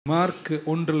Mark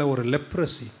 1 ஒரு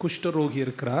leprosy குஷ்டரோகி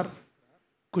இருக்கிறார்.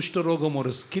 குஷ்டரோகம்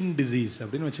ஒரு ஸ்கின் டிசீஸ்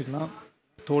அப்படின்னு வச்சுக்கலாம்.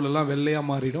 தோலெல்லாம் வெள்ளையாக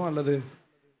மாறிடும், அல்லது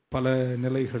பல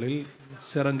நிலைகளில்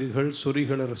சிரங்குகள்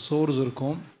சொறிகள் சோர்ஸ்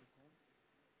இருக்கும்.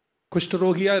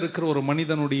 குஷ்டரோகியாக இருக்கிற ஒரு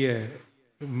மனிதனுடைய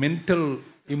மென்டல்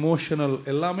இமோஷனல்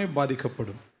எல்லாமே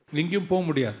பாதிக்கப்படும். எங்கேயும் போக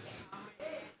முடியாது.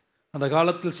 அந்த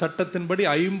காலத்தில் சட்டத்தின்படி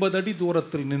 50 அடி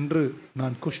தூரத்தில் நின்று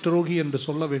நான் குஷ்டரோகி என்று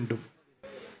சொல்ல வேண்டும்.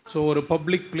 ஸோ ஒரு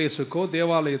பப்ளிக் பிளேஸுக்கோ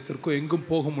தேவாலயத்திற்கோ எங்கும்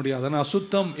போக முடியாது. ஆனால்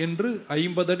அசுத்தம் என்று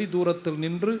 50 அடி தூரத்தில்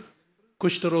நின்று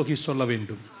குஷ்டரோகி சொல்ல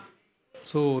வேண்டும்.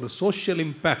 ஸோ ஒரு சோஷியல்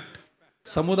இம்பேக்ட்,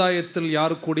 சமுதாயத்தில்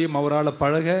யாரு கூடயும் அவரால்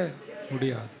பழக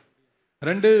முடியாது.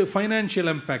 2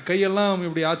 ஃபைனான்ஷியல் இம்பேக்ட், கையெல்லாம்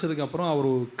இப்படி ஆச்சதுக்கப்புறம்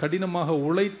அவர் கடினமாக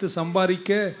உழைத்து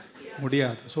சம்பாதிக்க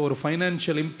முடியாது. ஸோ ஒரு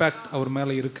ஃபைனான்ஷியல் இம்பேக்ட் அவர்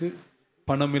மேலே இருக்குது.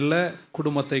 பணம் இல்லை,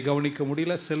 குடும்பத்தை கவனிக்க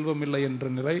முடியல, செல்வம் இல்லை என்ற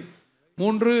நிலை.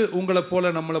 3, உங்களை போல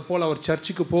நம்மளை போல அவர்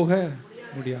சர்ச்சுக்கு போக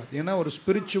முடியாது. ஏன்னா ஒரு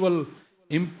ஸ்பிரிச்சுவல்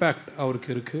இம்பேக்ட் அவருக்கு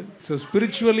இருக்குது. So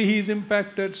spiritually he is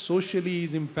impacted, socially he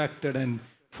is impacted and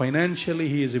financially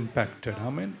he is impacted.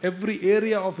 Amen. Every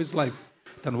area of his life,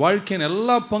 தன் வாழ்க்கையின்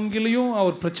எல்லா பங்கிலையும்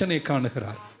அவர் பிரச்சனையை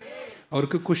காணுகிறார்.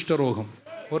 அவருக்கு குஷ்டரோகம்.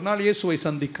 ஒரு நாள் இயேசுவை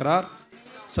சந்திக்கிறார்.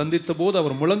 சந்தித்த போது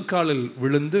அவர் முழங்காலில்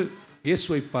விழுந்து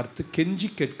இயேசுவை பார்த்து கெஞ்சி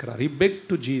கேட்கிறார். He begged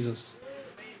to Jesus,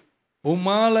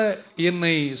 உம்மால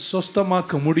என்னை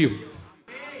சொஸ்தமாக்க முடியும்.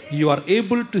 You are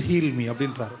able to heal me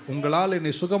அப்படின்றார். உங்களால்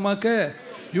என்னை சுகமாக்க,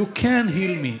 you can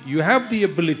heal me, you have the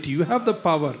ability, you have the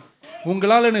power.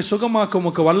 உங்களால் என்னை சுகமாக்க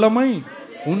உமக்கு வல்லமை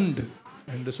உண்டு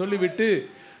என்று சொல்லிவிட்டு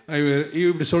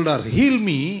இப்படி சொல்றார். heal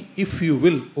me if you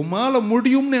will. உம்மால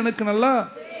முடியும்னு எனக்கு நல்லா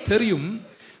தெரியும்,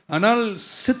 ஆனால்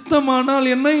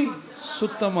சித்தமானால் என்னை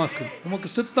சுத்தமாக்கும். உமக்கு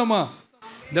சித்தமா?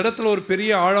 இந்த இடத்துல ஒரு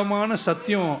பெரிய ஆழமான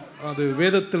சத்தியம் அது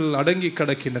வேதத்தில் அடங்கி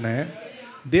கிடக்கின்றன.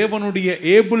 தேவனுடைய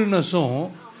ஏபிள்னஸும்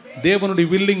தேவனுடைய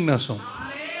வில்லிங்னஸும்.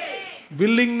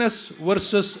 Willingness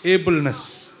versus ஏபிள்னஸ்.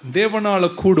 தேவனால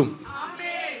கூடும்,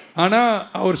 ஆனால்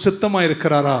அவர் சித்தமாக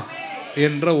இருக்கிறாரா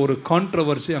என்ற ஒரு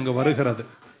கான்ட்ரவர்சி அங்கே வருகிறது.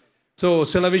 ஸோ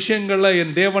சில விஷயங்களில்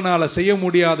என் தேவனால் செய்ய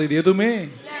முடியாதது எதுவுமே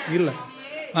இல்லை,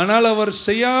 ஆனால் அவர்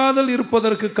செய்யாதல்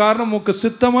இருப்பதற்கு காரணம் உனக்கு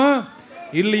சித்தமா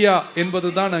இல்லையா என்பது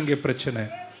தான் அங்கே பிரச்சனை.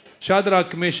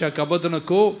 ஷாத்ராக், மேஷாக்,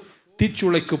 அபேத்நேகோ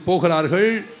தீச்சுளைக்கு போகிறார்கள்.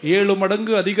 7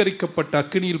 மடங்கு அதிகரிக்கப்பட்ட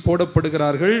அக்கினியில்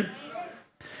போடப்படுகிறார்கள்.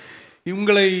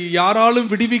 இவங்களை யாராலும்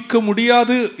விடுவிக்க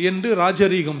முடியாது என்று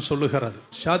ராஜரீகம் சொல்லுகிறது.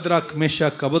 ஷாத்ராக்,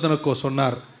 மேஷாக், அபேத்நேகோ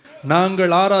சொன்னார்,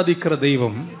 நாங்கள் ஆராதிக்கிற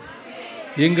தெய்வம்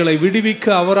எங்களை விடுவிக்க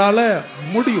அவரால்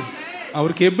முடியும்.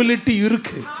 அவருக்கு எபிலிட்டி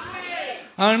இருக்கு.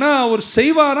 ஆனால் அவர்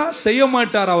செய்வாரா செய்ய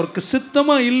மாட்டாரா, அவருக்கு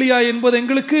சித்தமா இல்லையா என்பது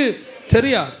எங்களுக்கு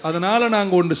தெரியாது. அதனால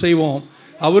நாங்கள் ஒன்று செய்வோம்,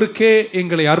 அவருக்கே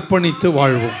எங்களை அர்ப்பணித்து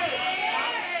வாழ்வோம்.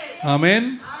 ஆமென்.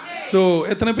 ஸோ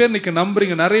எத்தனை பேர் இன்னைக்கு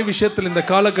நம்புறீங்க? நிறைய விஷயத்தில் இந்த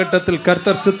காலகட்டத்தில்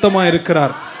கர்த்தர் சித்தமாக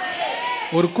இருக்கிறார்.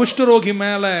 ஒரு குஷ்டரோகி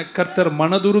மேலே கர்த்தர்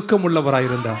மனதுருக்கம்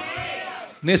உள்ளவராயிருந்தார்,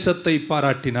 நேசத்தை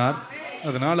பாராட்டினார்.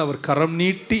 அதனால் அவர் கரம்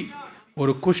நீட்டி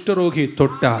ஒரு குஷ்டரோகியை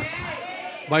தொட்டார்.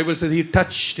 Bible says he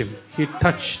touched him. He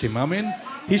touched him. Amen.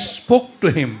 He spoke to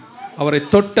him. அவரை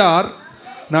தொட்டார்.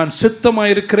 நான்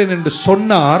சித்தமாக இருக்கிறேன் என்று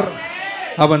சொன்னார்.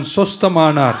 அவன்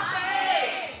சொஸ்தமானார்.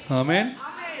 ஆமென்.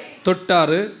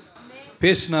 தொட்டாரு,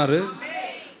 பேசினாரு.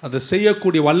 அதை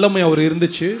செய்யக்கூடிய வல்லமை அவர்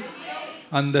இருந்துச்சு,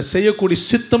 அந்த செய்யக்கூடிய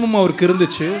சித்தமும் அவருக்கு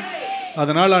இருந்துச்சு.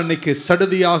 அதனால் அன்னைக்கு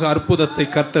சடுதியாக அற்புதத்தை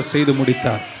கர்த்தர் செய்து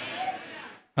முடித்தார்.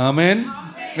 ஆமென்.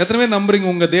 எத்தனை பேர்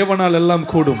நம்புறீங்க உங்க தேவனால் எல்லாம்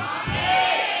கூடும்?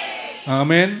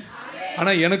 ஆமென்.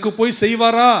 ஆனால் எனக்கு போய்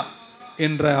செய்வாரா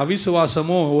என்ற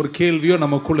அவிசுவாசமோ ஒரு கேள்வியோ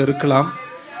நமக்குள்ள இருக்கலாம்.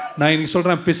 நான் இன்னைக்கு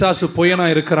சொல்றேன், பிசாசு பொய்யனா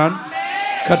இருக்கிறான்,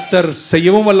 கர்த்தர்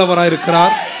செய்யவும் வல்லவராக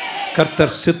இருக்கிறார்,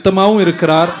 கர்த்தர் சித்தமாகவும்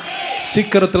இருக்கிறார்.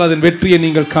 சீக்கிரத்தில் அதன் வெற்றியை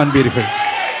நீங்கள் காண்பீர்கள்.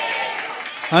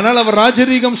 ஆனால் அவர்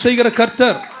ராஜரீகம் செய்கிற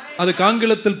கர்த்தர். அதுக்கு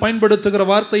ஆங்கிலத்தில் பயன்படுத்துகிற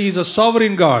வார்த்தை இஸ் a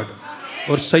sovereign God.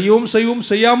 அவர் செய்யவும்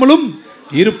செய்யாமலும்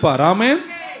இருப்பார். ஆமென்.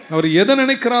 அவர் எதை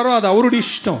நினைக்கிறாரோ அது அவருடைய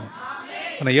இஷ்டம்.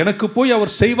 ஆனால் எனக்கு போய்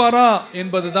அவர் செய்வாரா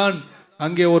என்பதுதான்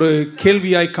அங்கே ஒரு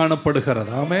கேள்வியாய்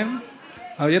காணப்படுகிறது. ஆமென்.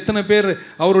 எத்தனை பேர்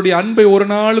அவருடைய அன்பை ஒரு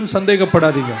நாளும்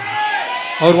சந்தேகப்படாதீங்க.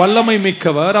 அவர் வல்லமை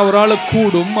மிக்கவர், அவரால்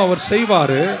கூடும், அவர்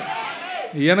செய்வார்.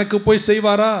 எனக்கு போய்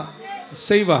செய்வாரா?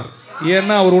 செய்வார்.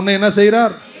 ஏன்னா அவர் உன்னை என்ன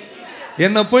செய்கிறார்?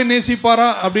 என்னை போய் நேசிப்பாரா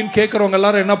அப்படின்னு கேட்குறவங்க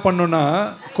எல்லாரும் என்ன பண்ணணும்னா,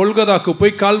 கொல்கதாக்கு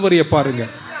போய் கால்வரியை பாருங்க.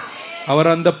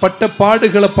 அவர் அந்த பட்ட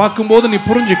பாடுகளை பார்க்கும்போது நீ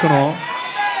புரிஞ்சுக்கணும்,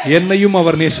 என்னையும்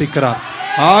அவர் நேசிக்கிறார்.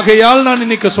 ஆகையால் நான்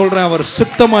இன்னைக்கு சொல்றேன், அவர்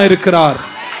சித்தமாக இருக்கிறார்,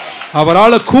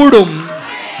 அவரால் கூடும்.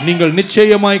 நீங்கள்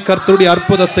நிச்சயமாய் கர்த்தருடைய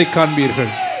அற்புதத்தை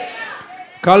காண்பீர்கள்.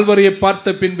 கால்வரியை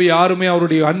பார்த்த பின்பு யாருமே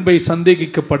அவருடைய அன்பை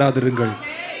சந்தேகிக்கப்படாதிருங்கள்.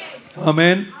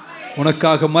 ஆமென்.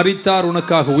 உனக்காக மரித்தார்,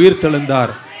 உனக்காக உயிர்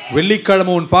தெழுந்தார்.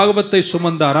 வெள்ளிக்கிழமை உன் பாவத்தை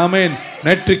சுமந்தார். ஆமேன்.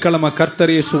 ஞாயிற்றுக்கிழமை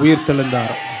கர்த்தர் இயேசு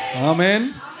உயிர்த்தெழுந்தார். ஆமேன்.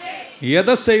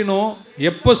 எதை செய்யணும்,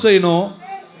 எப்போ செய்யணும்,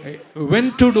 when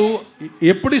to do,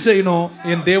 எப்படி செய்யணும்,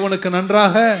 என் தேவனுக்கு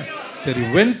நன்றாக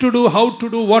தெரியும். when to do, how to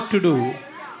do, what to do,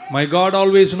 my God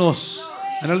always knows.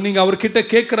 அதனால் நீங்கள் அவர்கிட்ட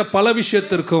கேட்குற பல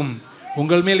விஷயத்திற்கும்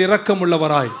உங்கள் மேல் இரக்கம்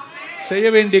உள்ளவராய் செய்ய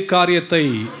வேண்டிய காரியத்தை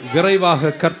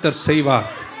விரைவாக கர்த்தர் செய்வார்.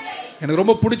 எனக்கு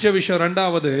ரொம்ப பிடிச்ச விஷயம்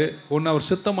ரெண்டாவது ஒன்று, அவர்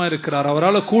சித்தமாக இருக்கிறார்,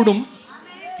 அவரால் கூடும்.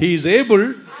 he is able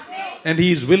and he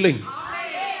is willing.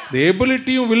 the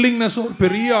abilityயும் willingnessம் ஒரு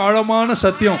பெரிய ஆழமான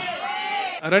சத்தியம்.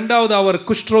 ரெண்டாவது, அவர்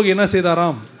குஷ்டரோகி என்ன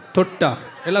செய்தாராம், தொட்டார்.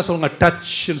 எல்லாம் சொல்லுங்க,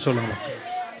 டச்ன்னு சொல்லுங்க.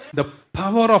 the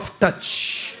power of touch,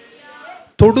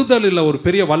 தொடுதலில் ஒரு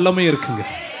பெரிய வல்லமை இருக்குங்க.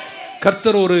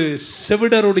 கர்த்தர் ஒரு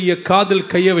செவிடருடைய காதில்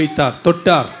கையை வைத்தார்,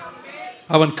 தொட்டார்,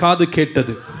 அவன் காது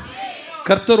கேட்டது.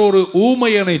 கர்த்தர் ஒரு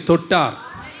ஊமையனை தொட்டார்,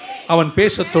 அவன்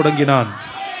பேசத் தொடங்கினான்.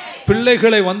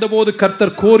 பிள்ளைகளை வந்தபோது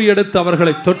கர்த்தர் கோரி எடுத்து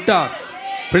அவர்களை தொட்டார்,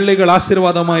 பிள்ளைகள்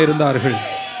ஆசீர்வாதமாக இருந்தார்கள்.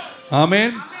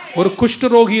 ஆமேன். ஒரு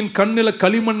குஷ்டரோகியின் கண்ணில்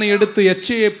களிமண்ணை எடுத்து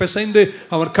எச்சையை பிசைந்து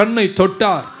அவர் கண்ணை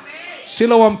தொட்டார்.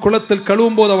 சிலோவாம் குளத்தில்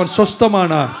கழுவும் போது அவன்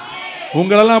சொஸ்தமானார்.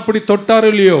 உங்களெல்லாம் அப்படி தொட்டார்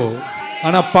இல்லையோ,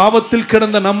 ஆனால் பாவத்தில்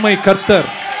கிடந்த நம்மை கர்த்தர்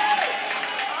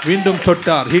மீண்டும்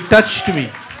தொட்டார். he touched me,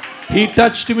 he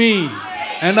touched me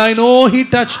and I know he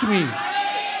touched me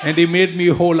and he made me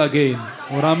whole again.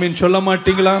 ஒரு ஆமீன் சொல்ல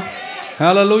மாட்டீங்களா?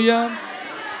 ஹல்லேலூயா.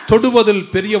 தொடுவதில்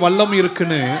பெரிய வல்லமை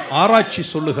இருக்குன்னு ஆராய்ச்சி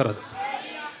சொல்லுகிறது.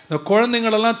 இந்த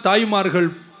குழந்தைங்களெல்லாம் தாய்மார்கள்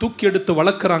தூக்கி எடுத்து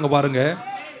வளர்க்குறாங்க பாருங்க,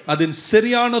 அதன்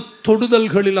சரியான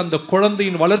தொடுதல்களில் அந்த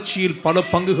குழந்தையின் வளர்ச்சியில் பல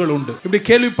பங்குகள் உண்டு. இப்படி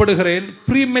கேள்விப்படுகிறேன்,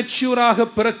 ப்ரீமெச்சூராக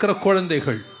பிறக்கிற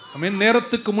குழந்தைகள்,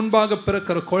 நேரத்துக்கு முன்பாக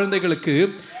பிறக்கிற குழந்தைகளுக்கு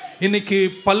இன்னைக்கு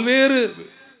பல்வேறு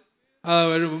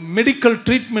மெடிக்கல்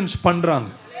ட்ரீட்மெண்ட்ஸ் பண்ணுறாங்க.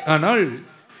 ஆனால்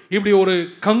இப்படி ஒரு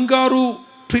கங்காரு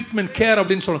ட்ரீட்மெண்ட் கேர்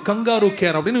அப்படின்னு சொல்ல, கங்காரு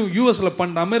கேர் அப்படின்னு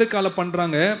யூஎஸில் அமெரிக்காவில்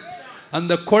பண்ணுறாங்க.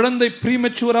 அந்த குழந்தை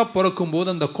ப்ரீமெச்சூராக பிறக்கும் போது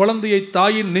அந்த குழந்தையை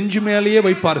தாயின் நெஞ்சு மேலேயே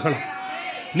வைப்பார்களாம்.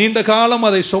 நீண்ட காலம்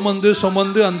அதை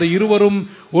சுமந்து அந்த இருவரும்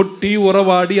ஒட்டி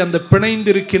உறவாடி அந்த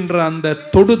பிணைந்திருக்கின்ற அந்த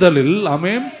தொடுதலில்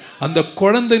ஆமென், அந்த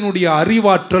குழந்தையினுடைய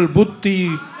அறிவாற்றல், புத்தி,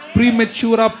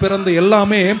 ப்ரீமெச்சூராக பிறந்த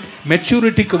எல்லாமே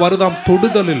மெச்சூரிட்டிக்கு வருதாம்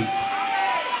தொடுதலில்.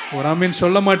 ஒரு ஆமீன்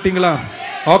சொல்ல மாட்டீங்களா?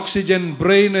 ஆக்சிஜன்,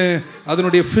 பிரெயின்,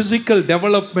 அதனுடைய ஃபிசிக்கல்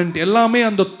டெவலப்மெண்ட் எல்லாமே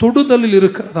அந்த தொடுதலில்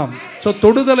இருக்கிறதாம். ஸோ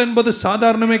தொடுதல் என்பது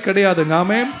சாதாரணமே கிடையாதுங்க.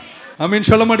 ஆமேன் ஆமீன்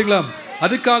சொல்ல மாட்டீங்களா?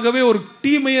 அதுக்காகவே ஒரு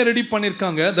டீமையே ரெடி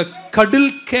பண்ணியிருக்காங்க, த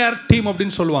கடல் கேர் டீம்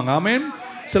அப்படின்னு சொல்லுவாங்க. ஆமேன்.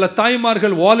 சில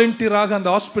தாய்மார்கள் வாலண்டியராக அந்த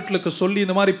ஹாஸ்பிட்டலுக்கு சொல்லி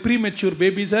இந்த மாதிரி ப்ரீமெச்சூர்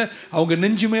பேபிஸை அவங்க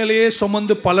நெஞ்சு மேலேயே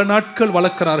சுமந்து பல நாட்கள்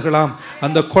வளர்க்கிறார்களாம்.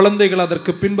 அந்த குழந்தைகள்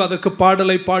அதற்கு பின்பு அதற்கு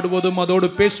பாடலை பாடுவதும், அதோடு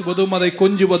பேசுவதும், அதை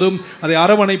கொஞ்சுவதும், அதை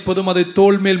அரவணைப்பதும், அதை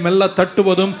தோள் மேல் மெல்ல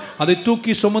தட்டுவதும், அதை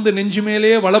தூக்கி சுமந்து நெஞ்சு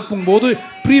மேலேயே வளர்ப்பும் போது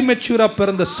ப்ரீமெச்சூராக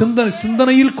பிறந்த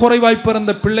சிந்தனையில் குறைவாய்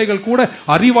பிறந்த பிள்ளைகள் கூட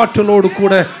அறிவாற்றலோடு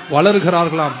கூட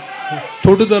வளர்கிறார்களாம்.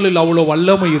 தொடுதலில் அவ்வளோ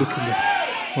வல்லமை இருக்குங்க.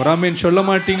 ஒரு ஆமீன் சொல்ல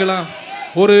மாட்டீங்களா?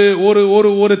 ஒரு ஒரு ஒரு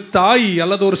ஒரு தாய்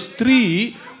அல்லது ஒரு ஸ்திரீ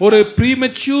ஒரு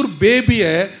ப்ரீமெச்சூர்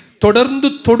பேபியை தொடர்ந்து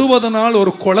தொடுவதனால்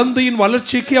ஒரு குழந்தையின்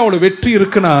வளர்ச்சிக்கு அவ்வளோ வெற்றி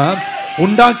இருக்குன்னா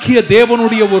உண்டாக்கிய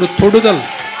தேவனுடைய ஒரு தொடுதல்.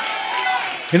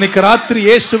 இன்னைக்கு ராத்திரி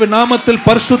இயேசுவின் நாமத்தில்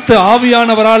பரிசுத்த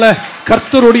ஆவியானவரால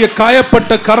கர்த்தருடைய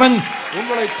காயப்பட்ட கரம்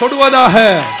உங்களை தொடுவதாக.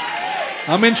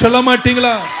 ஆமென் சொல்ல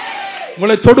மாட்டீங்களா?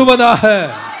 உங்களை தொடுவதாக.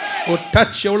 ஒரு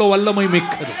டச் எவ்வளோ வல்லமை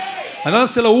மிக்கது.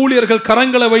 அதனால் சில ஊழியர்கள்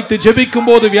கரங்களை வைத்து ஜெபிக்கும்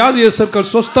போது வியாதியஸ்தர்கள்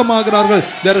சொஸ்தமாகிறார்கள்.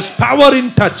 There is power in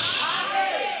touch.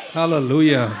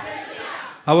 Hallelujah.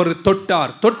 அவர்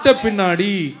தொட்டார். தொட்ட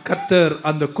பின்னாடி கர்த்தர்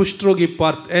அந்த குஷ்டரோகி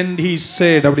பார்த்து, and he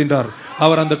said அப்படின்றார்,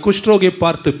 அவர் அந்த குஷ்டரோகியை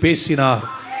பார்த்து பேசினார்.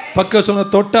 பக்க சொன்ன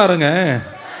தொட்டாருங்க,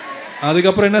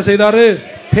 அதுக்கப்புறம் என்ன செய்தாரு?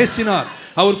 பேசினார்.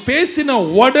 அவர் பேசின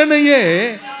உடனேயே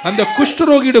அந்த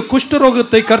குஷ்டரோகியோட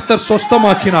குஷ்டரோகத்தை கர்த்தர்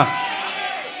சொஸ்தமாக்கினார்.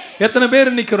 எத்தனை பேர்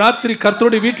இன்னைக்கு ராத்திரி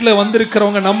கர்த்தருடைய வீட்டில்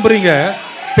வந்திருக்கிறவங்க நம்புறீங்க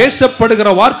பேசப்படுகிற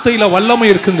வார்த்தையில வல்லமை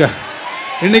இருக்குங்க?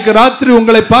 இன்னைக்கு ராத்திரி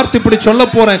உங்களை பார்த்து இப்படி சொல்ல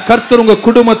போறேன், கர்த்தர் உங்க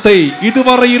குடும்பத்தை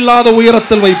இதுவரை இல்லாத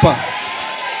உயரத்தில் வைப்பார்.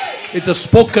 It's a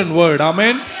spoken word.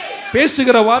 ஆமென்.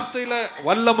 பேசுகிற வார்த்தையில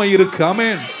வல்லமை இருக்கு.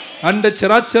 ஆமென். அண்ட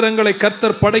சராச்சரங்களை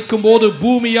கர்த்தர் படைக்கும் போது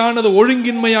பூமியானது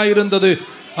ஒழுங்கின்மையா இருந்தது,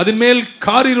 அதன் மேல்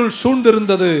காரிருள்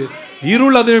சூழ்ந்திருந்தது,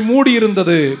 இருள் அதை மூடி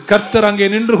இருந்தது. கர்த்தர்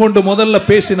அங்கே நின்று கொண்டு முதல்ல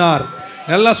பேசினார்.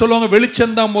 எல்லாம் சொல்லுவாங்க,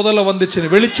 வெளிச்சம் தான் முதல்ல வந்துச்சு.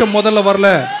 வெளிச்சம் முதல்ல வரல,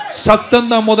 சத்தம்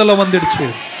தான் முதல்ல வந்துடுச்சு.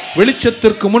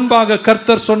 வெளிச்சத்திற்கு முன்பாக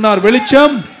கர்த்தர் சொன்னார்,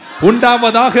 வெளிச்சம்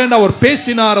உண்டாவதாக. அவர்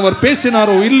பேசினார். அவர்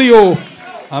பேசினாரோ இல்லையோ?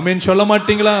 ஆமென் சொல்ல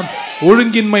மாட்டீங்களா?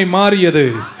 ஒழுங்கின்மை மாறியது,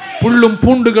 புல்லும்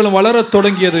பூண்டுகளும் வளரத்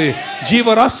தொடங்கியது,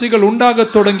 ஜீவராசிகள் உண்டாக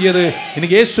தொடங்கியது.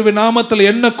 இன்னைக்கு இயேசுவின் நாமத்தில்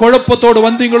என்ன குழப்பத்தோடு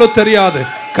வந்தீங்களோ தெரியாது,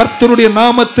 கர்த்தருடைய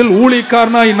நாமத்தில்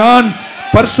ஊழியக்காரனாய் நான்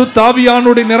பரிசுத்த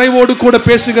ஆவியானுடைய நிறைவோடு கூட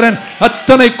பேசுகிறேன்.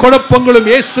 அத்தனை குழப்பங்களும்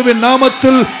இயேசுவின்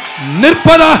நாமத்தில்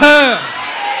நிற்பதாக.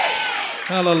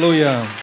 ஹல்லேலூயா.